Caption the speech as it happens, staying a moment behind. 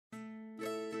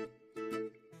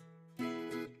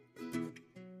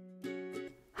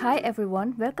Hi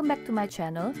everyone, welcome back to my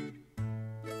channel.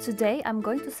 Today I'm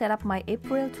going to set up my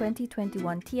April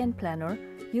 2021 TN planner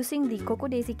using the Coco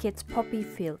Daisy Kids Poppy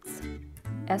Fields.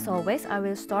 As always, I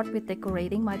will start with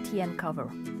decorating my TN cover.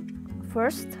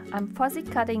 First, I'm fuzzy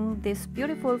cutting this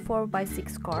beautiful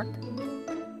 4x6 card.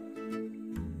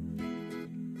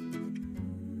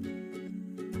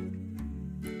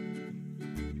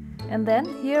 And then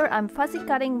here I'm fuzzy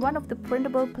cutting one of the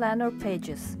printable planner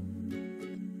pages.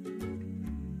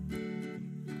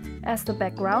 As the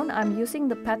background, I'm using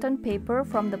the pattern paper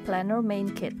from the planner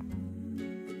main kit.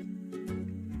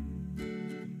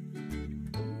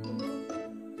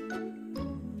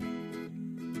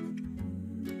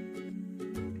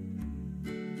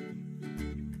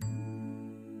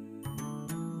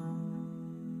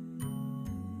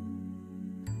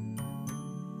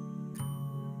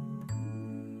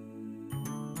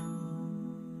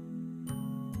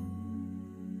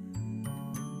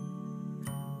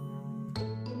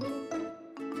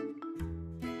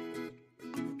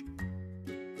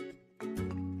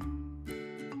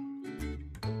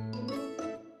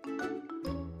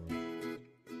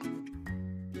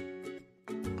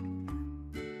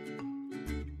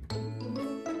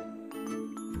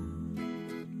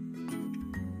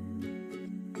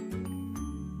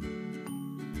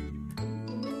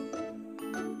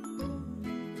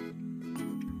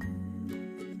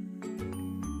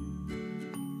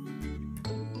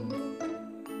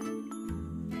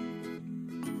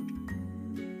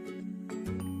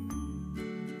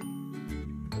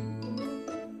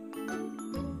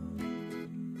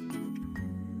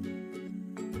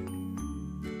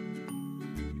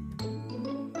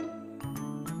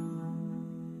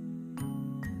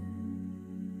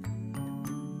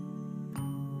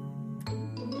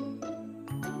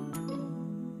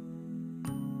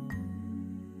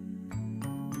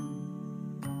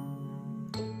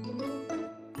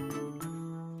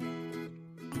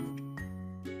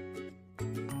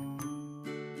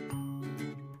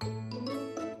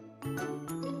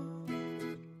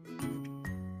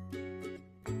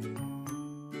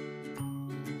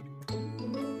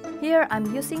 Here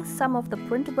I'm using some of the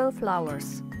printable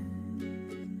flowers.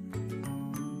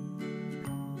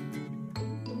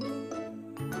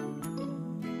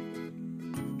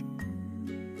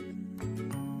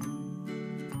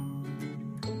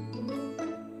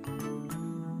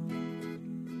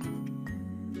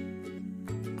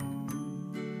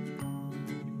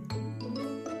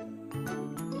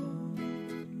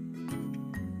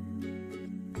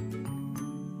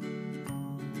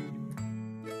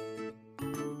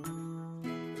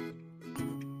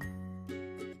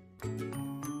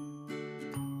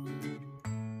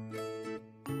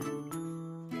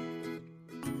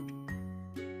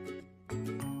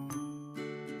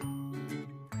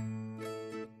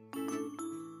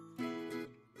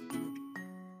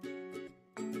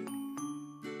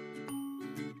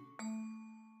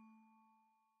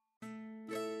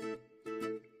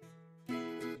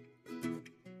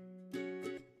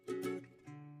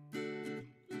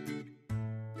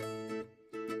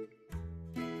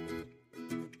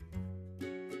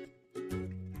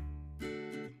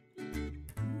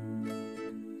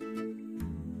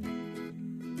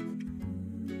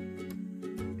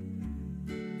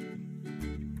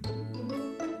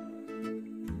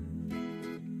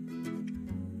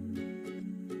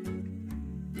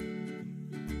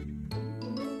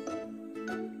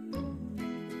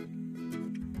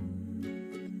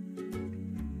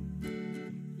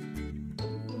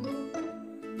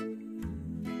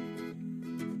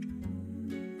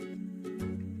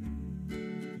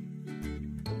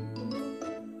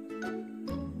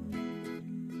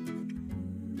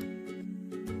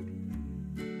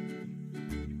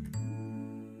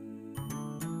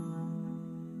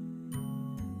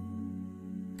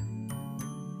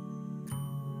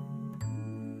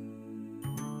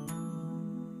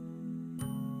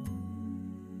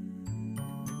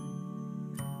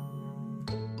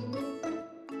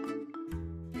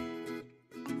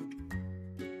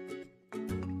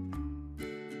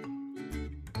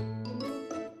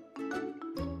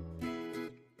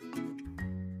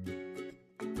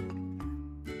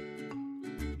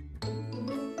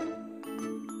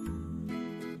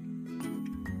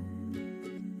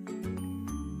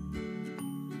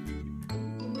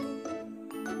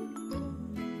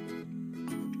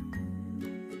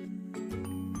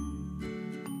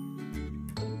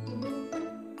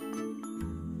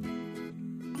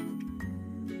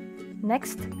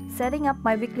 Next, setting up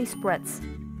my weekly spreads.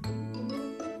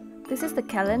 This is the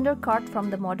calendar card from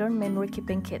the Modern Memory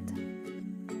Keeping Kit.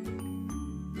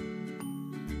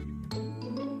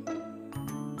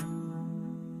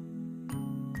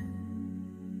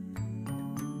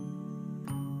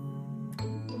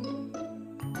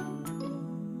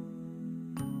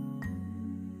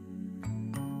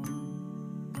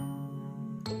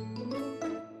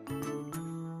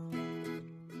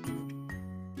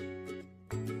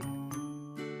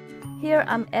 Here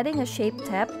I'm adding a shape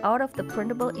tab out of the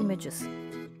printable images.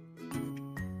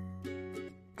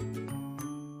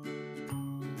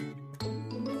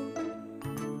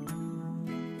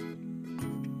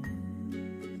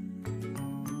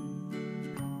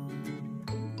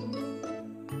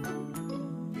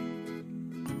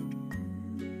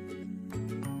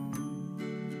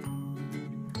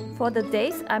 For the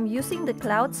days, I'm using the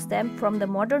cloud stamp from the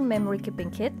Modern Memory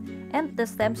Keeping Kit and the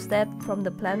stamp set from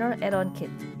the Planner add-on kit.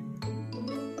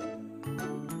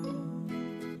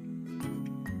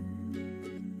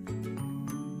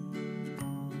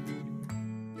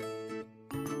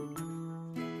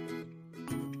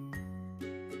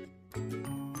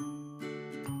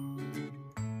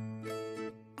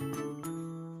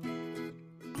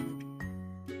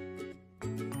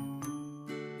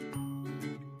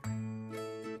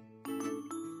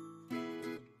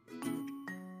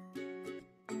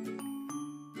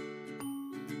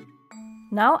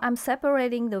 Now I'm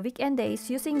separating the weekend days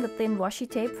using the thin washi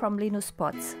tape from LINOU'S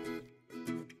pots.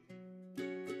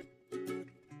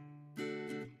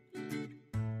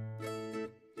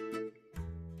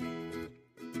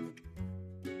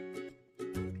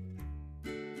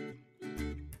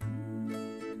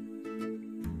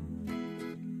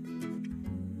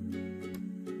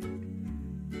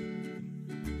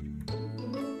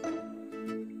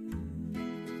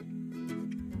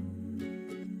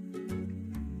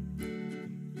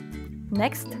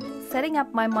 Next, setting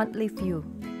up my monthly view.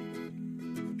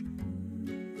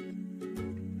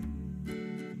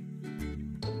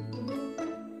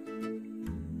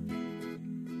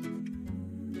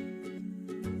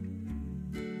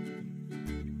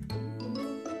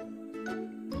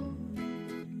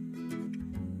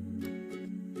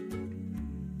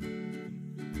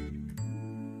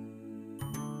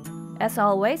 As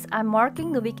always, I'm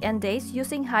marking the weekend days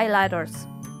using highlighters.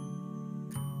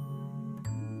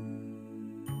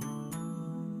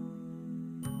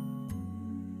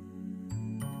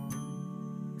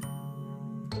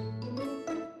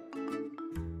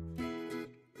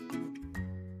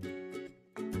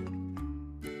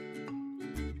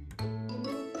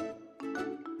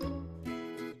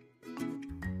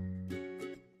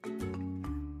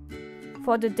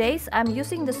 For the days, I'm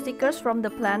using the stickers from the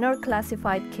Planner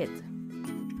Classified Kit.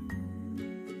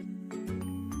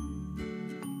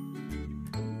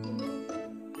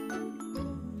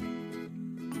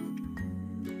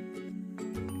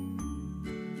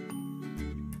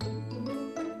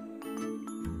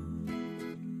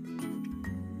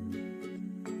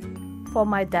 For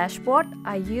my dashboard,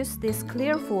 I use this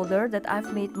clear folder that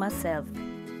I've made myself.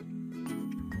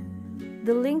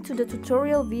 The link to the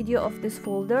tutorial video of this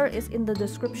folder is in the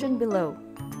description below.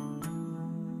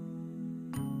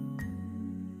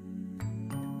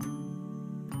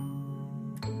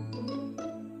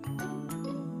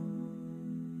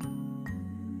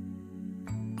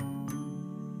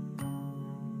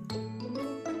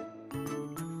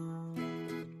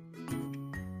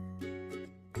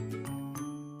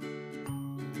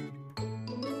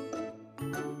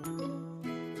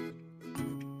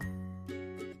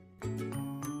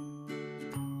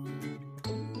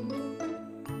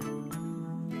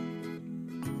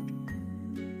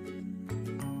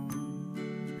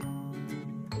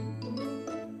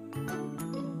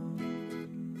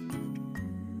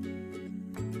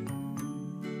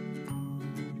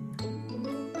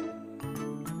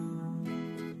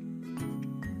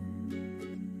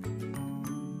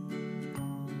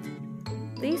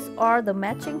 These are the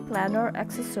matching planner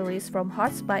accessories from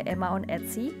Heartsbyemma on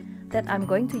Etsy that I'm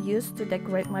going to use to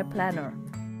decorate my planner.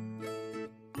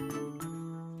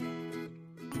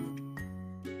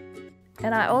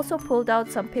 And I also pulled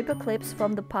out some paper clips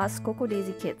from the past Cocoa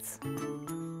Daisy kits.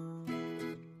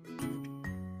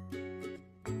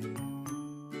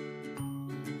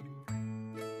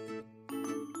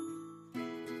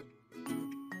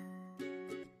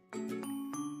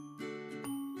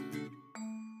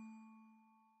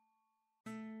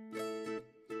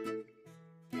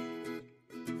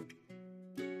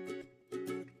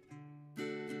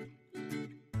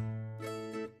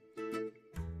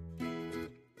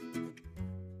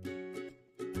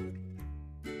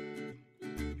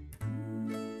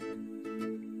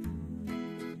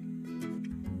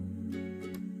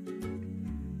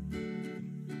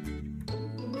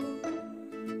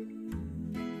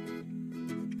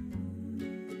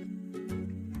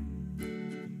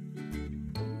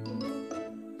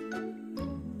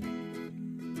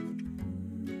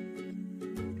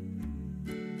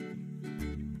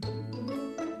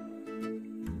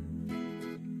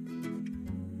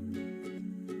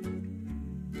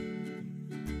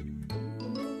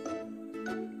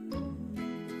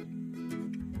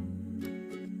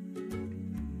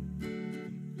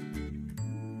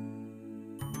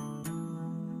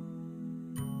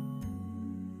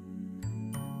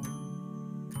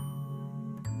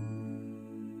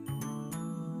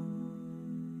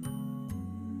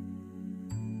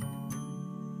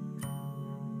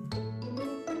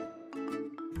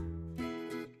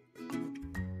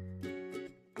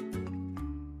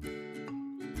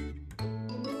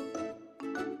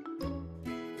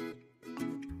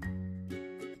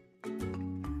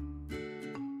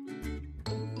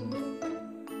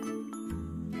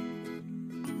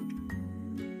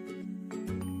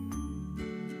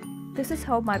 This is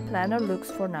how my planner looks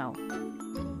for now.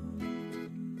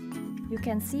 You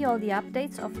can see all the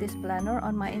updates of this planner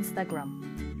on my Instagram.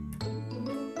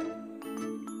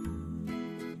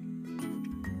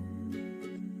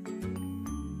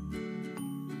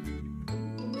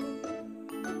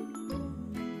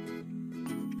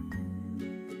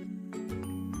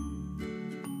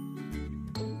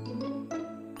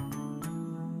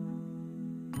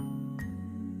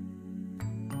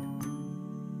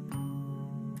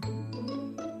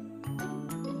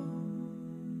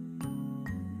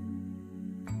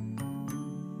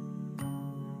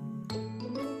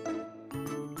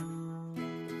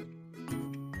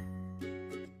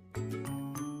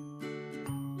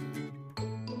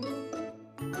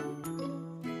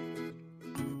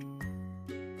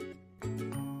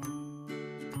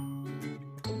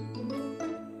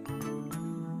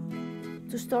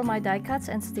 To store my die cuts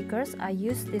and stickers, I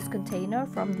use this container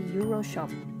from the Euro shop.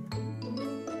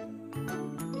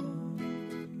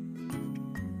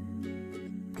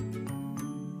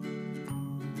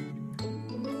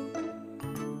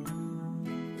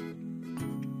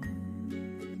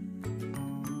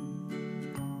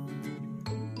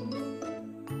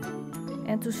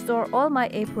 And to store all my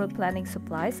April planning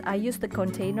supplies, I use the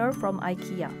container from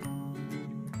IKEA.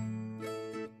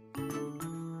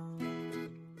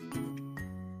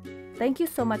 Thank you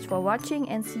so much for watching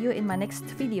and see you in my next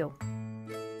video.